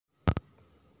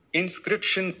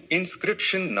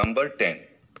Inscription number 10.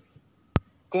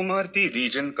 Komarti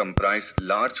region comprise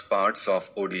large parts of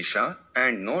Odisha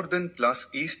and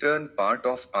northern+eastern part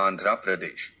of Andhra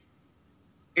Pradesh.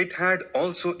 It had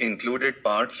also included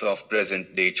parts of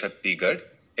present-day Chhattis-garh,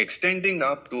 extending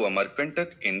up to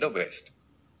Amar-kantak in the west.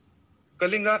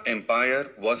 Kalinga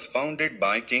Empire was founded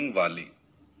by King Vali.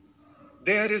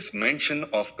 There is mention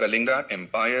of Kalinga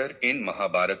Empire in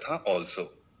Maha-bharata also.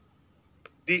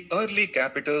 The early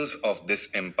capitals of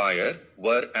this empire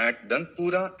were at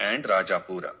Danta-pura and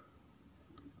Raja-pura.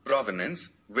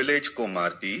 Provenance, village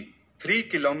Komarti, 3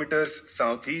 kilometers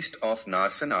southeast of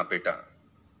Narasanna-peta.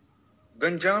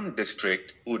 Ganjam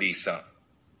district, Odisha.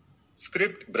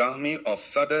 Script Brahmi of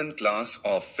southern class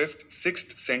of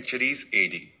 5th-6th centuries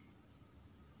AD.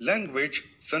 Language,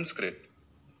 Sanskrit.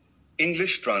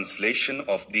 English translation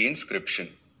of the inscription.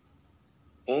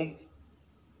 Om.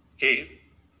 Hail.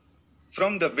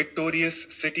 From the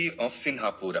victorious city of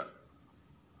Simha-pura.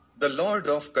 The Lord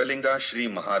of Kalinga Sri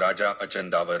Maha-raja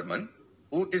Achanda-varman,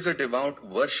 who is a devout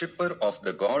worshipper of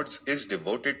the gods, is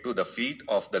devoted to the feet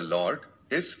of the Lord,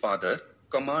 his father,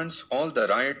 commands all the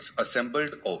riots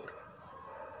assembled o'er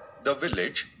the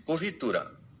village,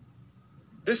 Kohitura.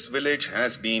 This village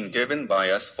has been given by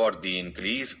us for the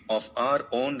increase of our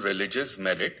own religious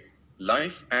merit,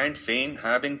 life and fame,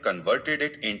 having converted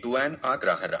it into an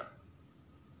agrahara.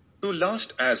 To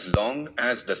last as long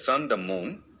as the sun, the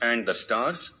moon, and the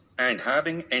stars, and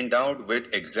having endowed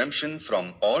with exemption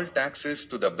from all taxes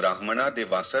to the Brahmana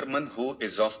Devasarman, who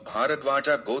is of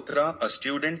Bharadwaja Gotra, a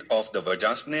student of the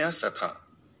Vajasneya Satha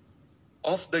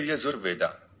of the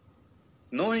Yajurveda.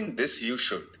 Knowing this, you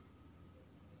should,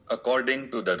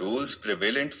 according to the rules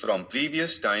prevalent from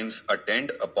previous times,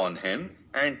 attend upon him,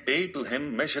 and pay to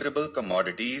him measurable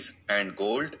commodities and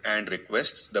gold, and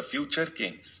requests the future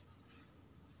kings,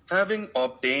 having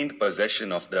obtained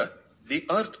possession of the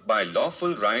earth by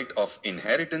lawful right of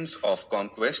inheritance of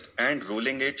conquest and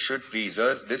ruling it, should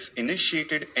preserve this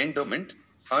initiated endowment,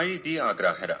 i.e. the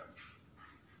agrahara,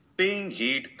 paying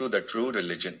heed to the true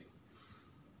religion.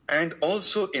 And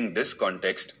also in this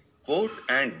context, quote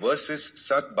and verses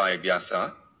sung by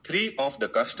Vyasa, 3 of the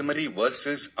customary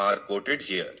verses are quoted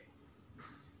here.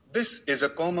 This is a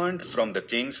command from the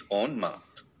king's own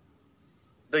mouth.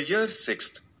 The year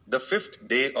 6th, the 5th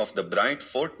day of the bright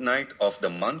fortnight of the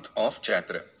month of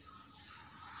Chaitra.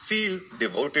 Seal,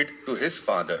 devoted to his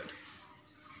father.